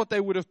 That's what they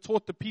would have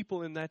taught the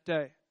people in that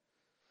day.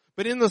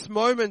 But in this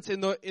moment in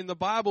the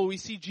Bible, we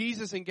see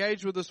Jesus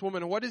engage with this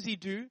woman. And what does He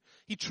do?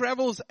 He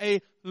travels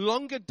a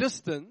longer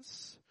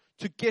distance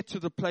to get to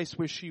the place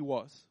where she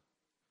was.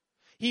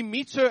 He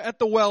meets her at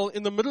the well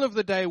in the middle of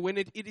the day when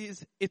it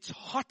is its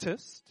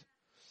hottest,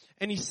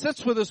 and He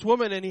sits with this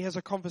woman and He has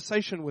a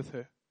conversation with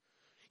her.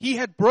 He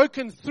had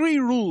broken 3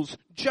 rules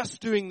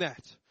just doing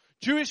that.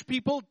 Jewish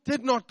people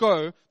did not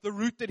go the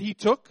route that He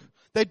took.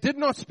 They did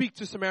not speak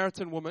to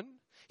Samaritan woman.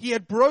 He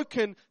had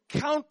broken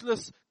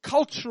countless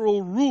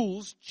cultural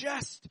rules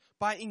just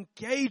by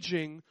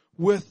engaging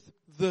with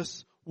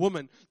this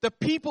woman. The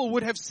people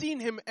would have seen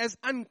Him as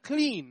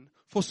unclean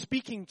for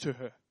speaking to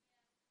her.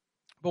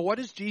 But what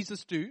does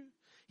Jesus do?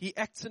 He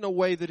acts in a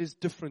way that is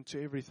different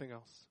to everything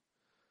else.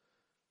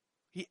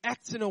 He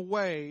acts in a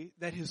way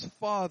that His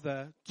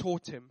Father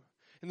taught Him.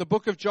 In the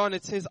book of John,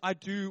 it says, I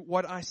do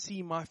what I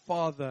see my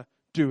Father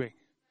doing.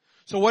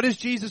 So what is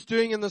Jesus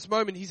doing in this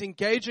moment? He's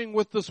engaging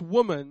with this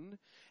woman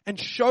and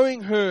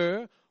showing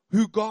her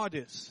who God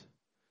is.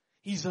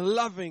 He's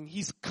loving,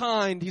 He's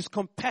kind, He's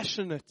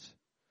compassionate.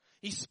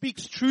 He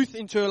speaks truth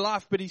into her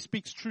life, but He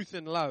speaks truth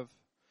in love.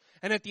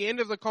 And at the end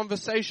of the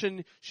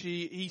conversation,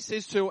 he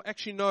says to her,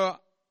 actually, no,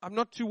 I'm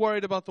not too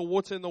worried about the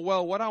water in the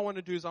well. What I want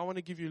to do is I want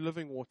to give you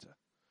living water.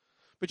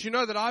 But you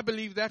know that I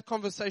believe that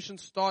conversation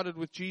started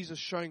with Jesus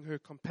showing her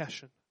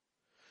compassion.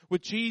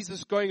 With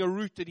Jesus going a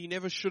route that He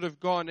never should have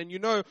gone. And you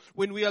know,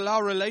 when we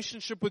allow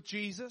relationship with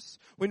Jesus,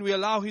 when we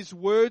allow His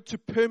word to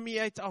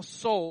permeate our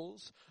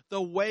souls,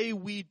 the way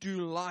we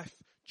do life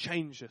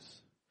changes.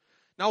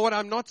 Now, what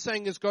I'm not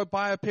saying is go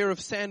buy a pair of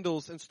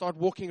sandals and start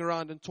walking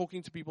around and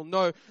talking to people.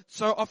 No,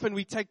 so often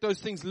we take those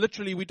things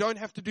literally. We don't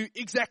have to do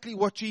exactly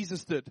what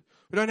Jesus did.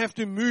 We don't have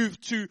to move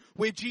to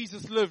where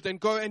Jesus lived and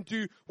go and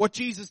do what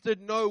Jesus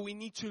did. No, we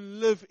need to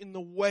live in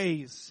the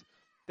ways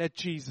that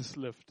Jesus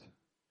lived.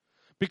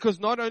 Because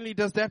not only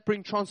does that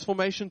bring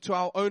transformation to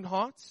our own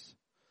hearts,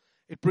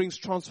 it brings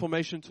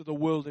transformation to the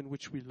world in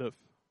which we live.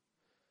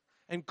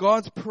 And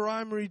God's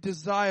primary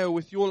desire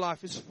with your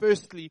life is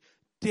firstly,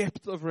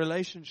 depth of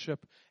relationship,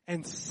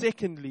 and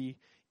secondly,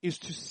 is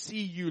to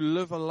see you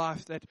live a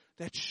life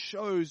that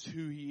shows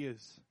who He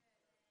is.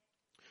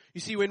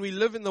 You see, when we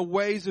live in the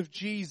ways of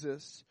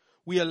Jesus,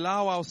 we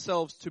allow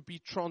ourselves to be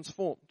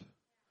transformed.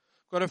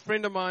 Got a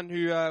friend of mine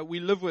who we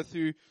live with,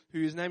 who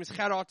his name is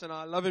Gerard, and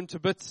I love him to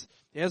bits.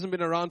 He hasn't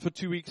been around for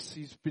 2 weeks.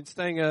 He's been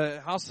staying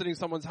house sitting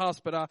someone's house.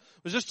 But I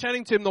was just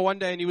chatting to him the one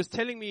day, and he was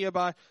telling me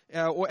about,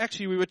 or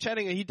actually we were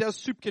chatting, and he does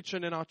soup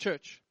kitchen in our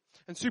church.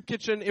 And Soup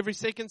Kitchen, every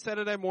second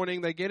Saturday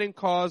morning, they get in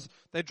cars,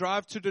 they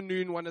drive to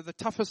Dunoon, one of the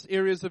toughest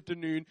areas of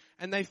Dunoon,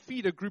 and they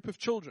feed a group of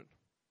children.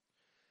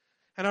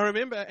 And I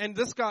remember, and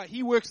this guy,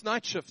 he works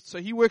night shifts. So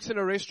he works in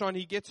a restaurant.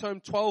 He gets home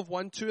 12,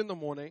 1, 2 in the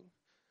morning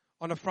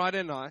on a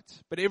Friday night.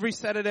 But every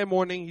Saturday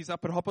morning, he's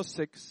up at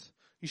 6:30.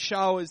 He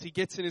showers, he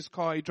gets in his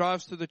car, he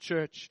drives to the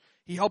church.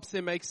 He helps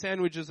them make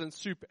sandwiches and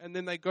soup, and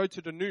then they go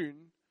to Dunoon.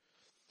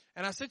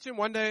 And I said to him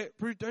one day,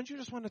 Brew, don't you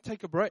just want to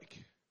take a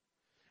break?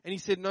 And he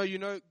said, no,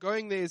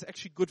 going there is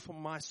actually good for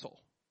my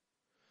soul.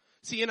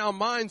 See, in our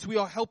minds, we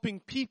are helping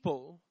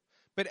people,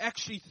 but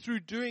actually through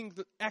doing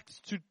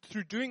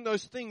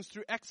those things,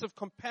 through acts of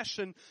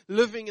compassion,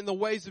 living in the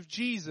ways of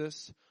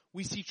Jesus,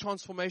 we see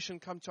transformation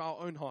come to our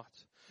own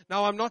heart.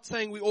 Now, I'm not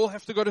saying we all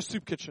have to go to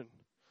Soup Kitchen.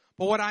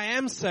 But what I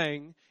am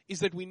saying is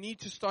that we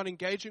need to start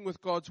engaging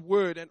with God's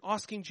Word and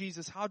asking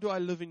Jesus, how do I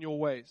live in your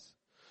ways?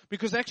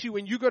 Because actually,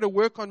 when you go to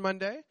work on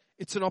Monday,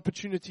 it's an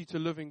opportunity to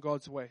live in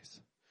God's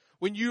ways.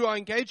 When you are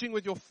engaging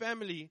with your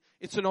family,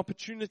 it's an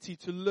opportunity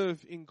to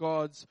live in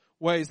God's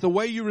ways. The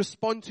way you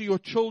respond to your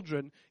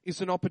children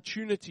is an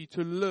opportunity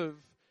to live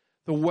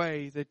the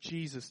way that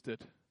Jesus did.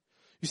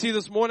 You see,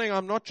 this morning,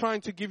 I'm not trying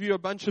to give you a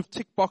bunch of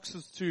tick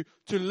boxes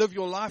to live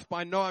your life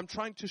by. No, I'm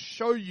trying to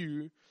show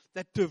you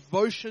that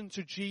devotion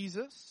to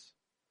Jesus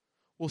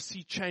will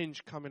see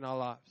change come in our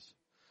lives.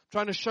 I'm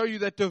trying to show you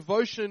that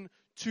devotion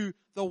to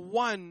the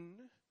one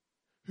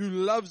who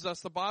loves us.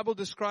 The Bible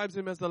describes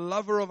Him as the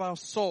lover of our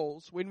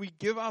souls. When we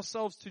give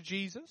ourselves to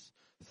Jesus,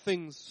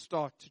 things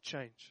start to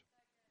change.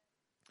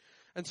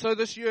 And so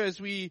this year, as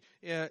we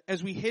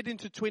head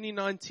into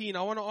 2019,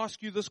 I want to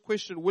ask you this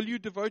question. Will you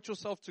devote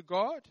yourself to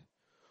God,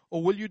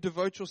 or will you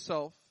devote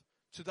yourself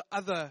to the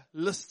other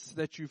lists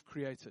that you've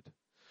created?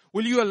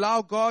 Will you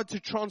allow God to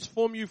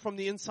transform you from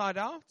the inside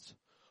out?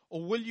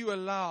 Or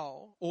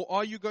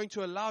are you going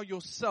to allow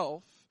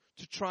yourself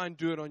to try and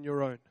do it on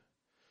your own?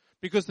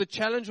 Because the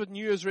challenge with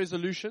New Year's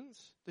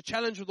resolutions, the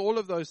challenge with all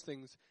of those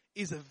things,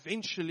 is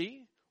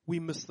eventually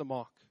we miss the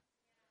mark.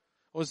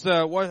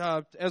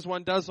 As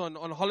one does on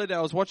holiday,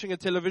 I was watching a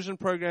television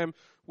program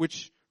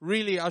which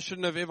really I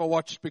shouldn't have ever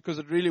watched because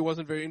it really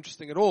wasn't very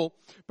interesting at all.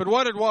 But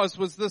what it was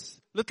this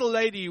little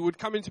lady who would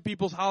come into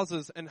people's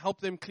houses and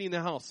help them clean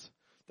their house.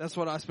 That's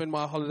what I spend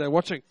my holiday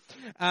watching.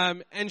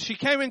 And she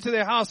came into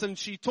their house and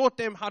she taught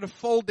them how to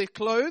fold their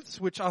clothes,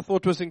 which I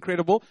thought was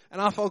incredible.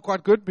 And I felt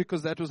quite good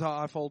because that was how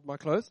I fold my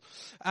clothes.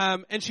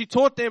 And she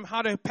taught them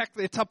how to pack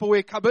their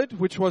Tupperware cupboard,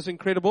 which was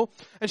incredible.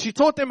 And she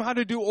taught them how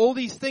to do all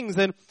these things.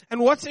 And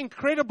what's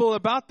incredible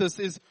about this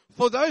is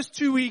for those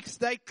 2 weeks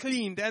they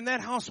cleaned and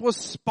that house was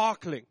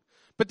sparkling.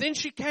 But then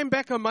she came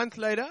back a month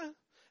later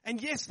and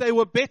yes, they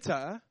were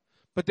better,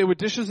 but there were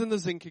dishes in the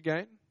zinc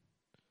again.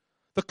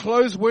 The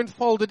clothes weren't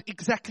folded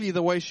exactly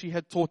the way she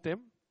had taught them.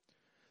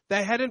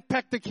 They hadn't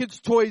packed the kids'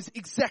 toys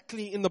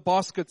exactly in the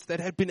baskets that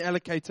had been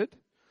allocated.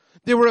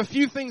 There were a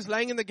few things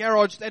laying in the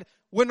garage that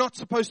were not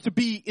supposed to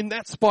be in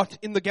that spot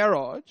in the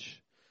garage.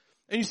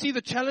 And you see,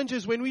 the challenge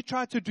is when we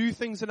try to do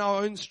things in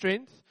our own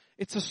strength,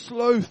 it's a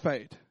slow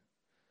fade.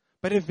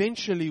 But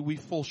eventually we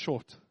fall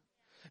short.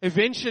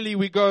 Eventually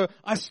we go,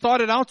 I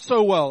started out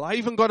so well. I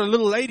even got a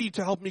little lady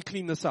to help me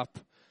clean this up.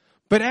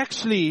 But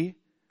actually,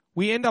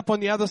 we end up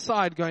on the other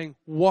side going,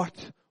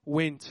 what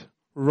went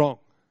wrong?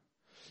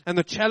 And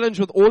the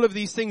challenge with all of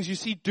these things, you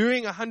see,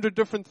 doing 100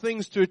 different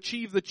things to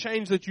achieve the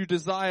change that you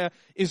desire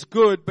is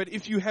good. But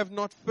if you have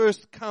not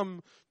first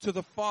come to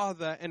the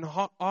Father and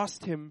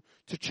asked Him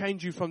to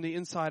change you from the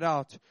inside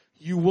out,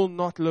 you will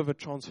not live a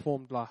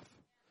transformed life.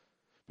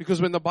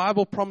 Because when the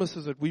Bible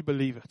promises it, we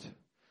believe it.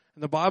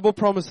 And the Bible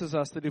promises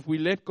us that if we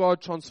let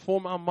God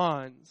transform our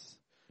minds,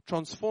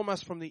 transform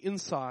us from the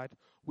inside,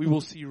 we will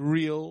see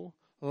real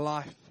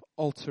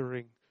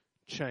life-altering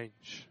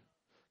change.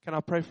 Can I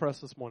pray for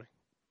us this morning?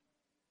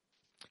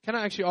 Can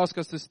I actually ask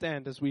us to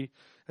stand as we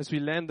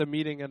land the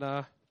meeting? And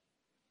I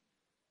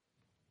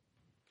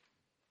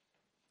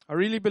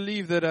really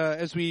believe that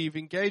as we've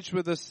engaged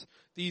with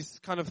these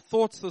kind of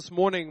thoughts this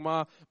morning,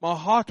 my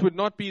heart would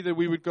not be that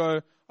we would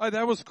go, oh,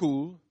 that was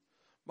cool.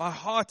 my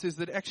heart is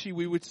that actually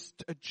we would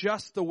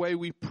adjust the way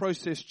we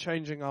process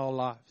changing our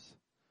lives.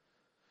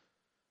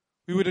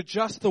 We would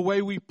adjust the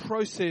way we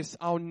process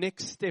our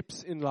next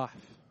steps in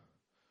life.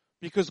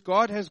 Because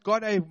God has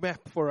got a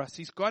map for us.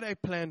 He's got a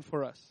plan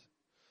for us.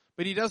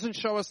 But He doesn't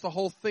show us the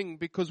whole thing,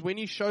 because when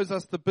He shows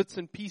us the bits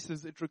and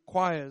pieces, it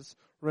requires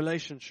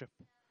relationship.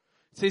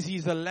 It says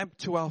He's a lamp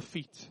to our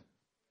feet.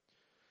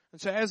 And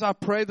so as I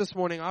pray this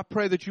morning, I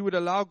pray that you would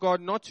allow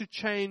God not to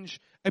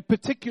change a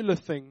particular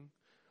thing,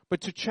 but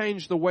to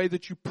change the way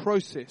that you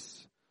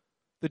process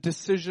the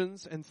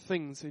decisions and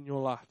things in your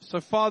life.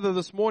 So Father,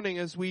 this morning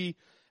as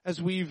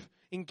we've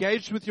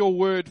engaged with your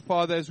word,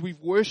 Father, as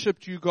we've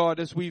worshipped you, God,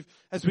 as we've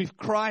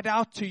cried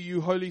out to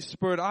you, Holy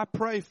Spirit, I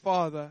pray,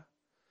 Father,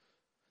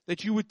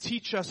 that you would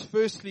teach us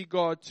firstly,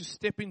 God, to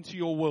step into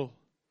your will,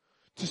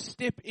 to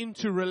step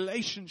into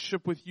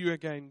relationship with you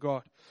again,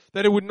 God.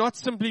 That it would not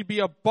simply be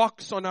a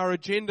box on our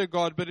agenda,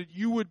 God, but that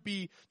you would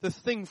be the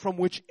thing from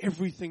which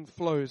everything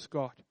flows,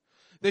 God.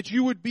 That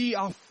you would be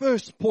our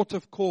first port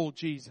of call,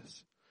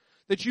 Jesus.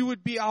 That you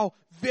would be our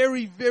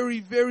very, very,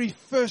 very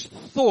first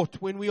thought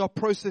when we are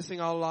processing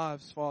our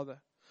lives,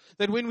 Father.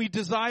 That when we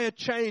desire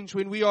change,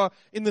 when we are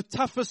in the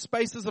toughest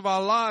spaces of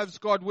our lives,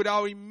 God, would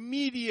our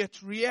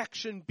immediate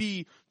reaction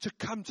be to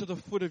come to the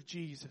foot of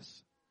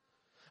Jesus.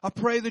 I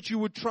pray that you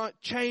would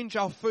change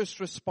our first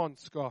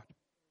response, God.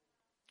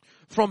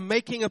 From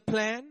making a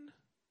plan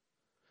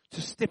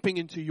to stepping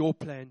into your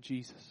plan,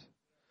 Jesus.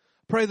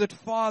 Pray that,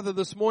 Father,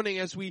 this morning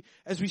as we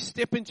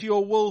step into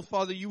your will,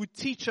 Father, you would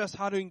teach us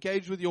how to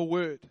engage with your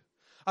word.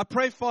 I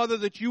pray, Father,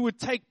 that you would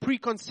take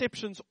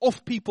preconceptions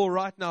off people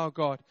right now,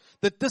 God.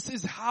 That this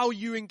is how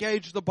you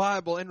engage the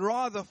Bible. And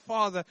rather,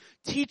 Father,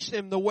 teach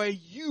them the way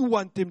you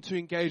want them to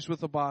engage with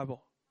the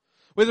Bible.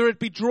 Whether it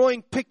be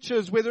drawing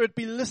pictures, whether it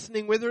be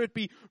listening, whether it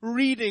be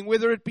reading,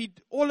 whether it be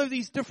all of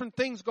these different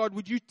things, God,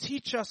 would you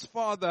teach us,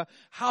 Father,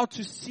 how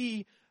to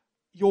see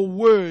your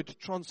word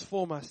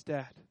transform us,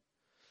 Dad.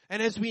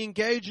 And as we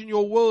engage in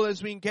your will,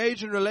 as we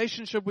engage in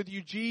relationship with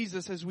you,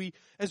 Jesus, as we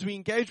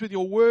engage with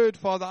your word,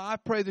 Father, I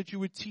pray that you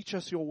would teach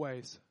us your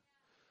ways.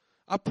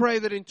 I pray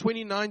that in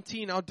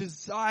 2019, our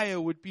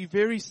desire would be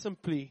very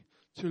simply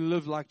to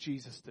live like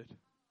Jesus did.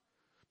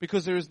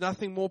 Because there is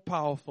nothing more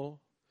powerful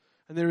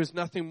and there is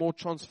nothing more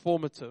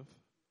transformative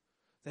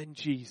than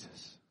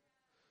Jesus.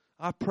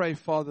 I pray,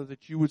 Father,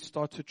 that you would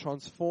start to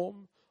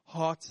transform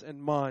hearts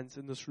and minds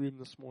in this room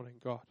this morning,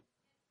 God.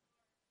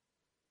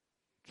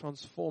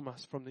 Transform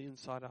us from the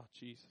inside out,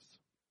 Jesus.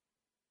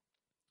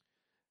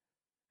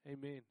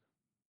 Amen.